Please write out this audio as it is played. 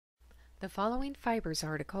The following Fibers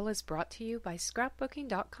article is brought to you by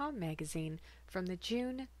Scrapbooking.com magazine from the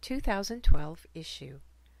June 2012 issue.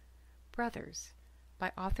 Brothers,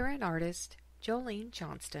 by author and artist Jolene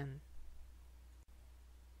Johnston.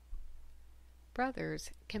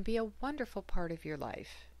 Brothers can be a wonderful part of your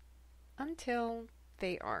life, until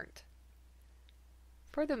they aren't.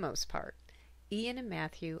 For the most part, Ian and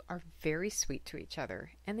Matthew are very sweet to each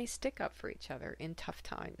other, and they stick up for each other in tough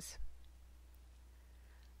times.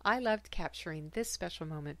 I loved capturing this special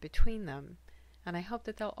moment between them, and I hope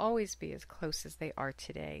that they'll always be as close as they are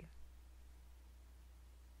today.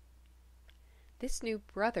 This new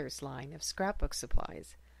Brothers line of scrapbook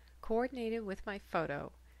supplies coordinated with my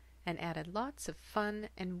photo and added lots of fun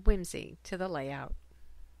and whimsy to the layout.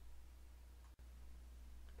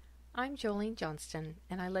 I'm Jolene Johnston,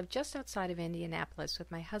 and I live just outside of Indianapolis with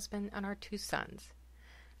my husband and our 2 sons.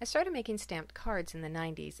 I started making stamped cards in the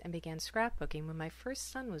 90s and began scrapbooking when my first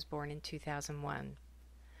son was born in 2001.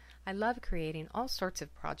 I love creating all sorts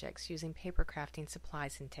of projects using paper crafting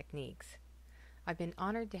supplies and techniques. I've been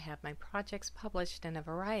honored to have my projects published in a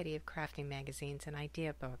variety of crafting magazines and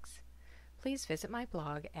idea books. Please visit my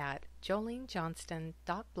blog at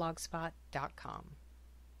jolenejohnston.blogspot.com.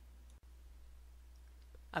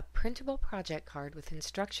 A printable project card with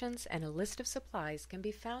instructions and a list of supplies can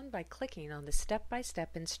be found by clicking on the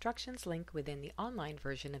step-by-step instructions link within the online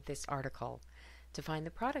version of this article. To find the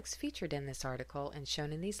products featured in this article and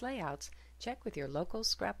shown in these layouts, check with your local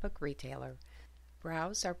scrapbook retailer.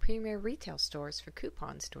 Browse our premier retail stores for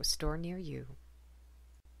coupons to a store near you.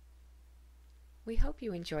 We hope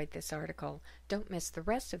you enjoyed this article. Don't miss the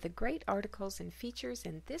rest of the great articles and features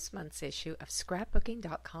in this month's issue of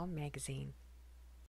Scrapbooking.com magazine.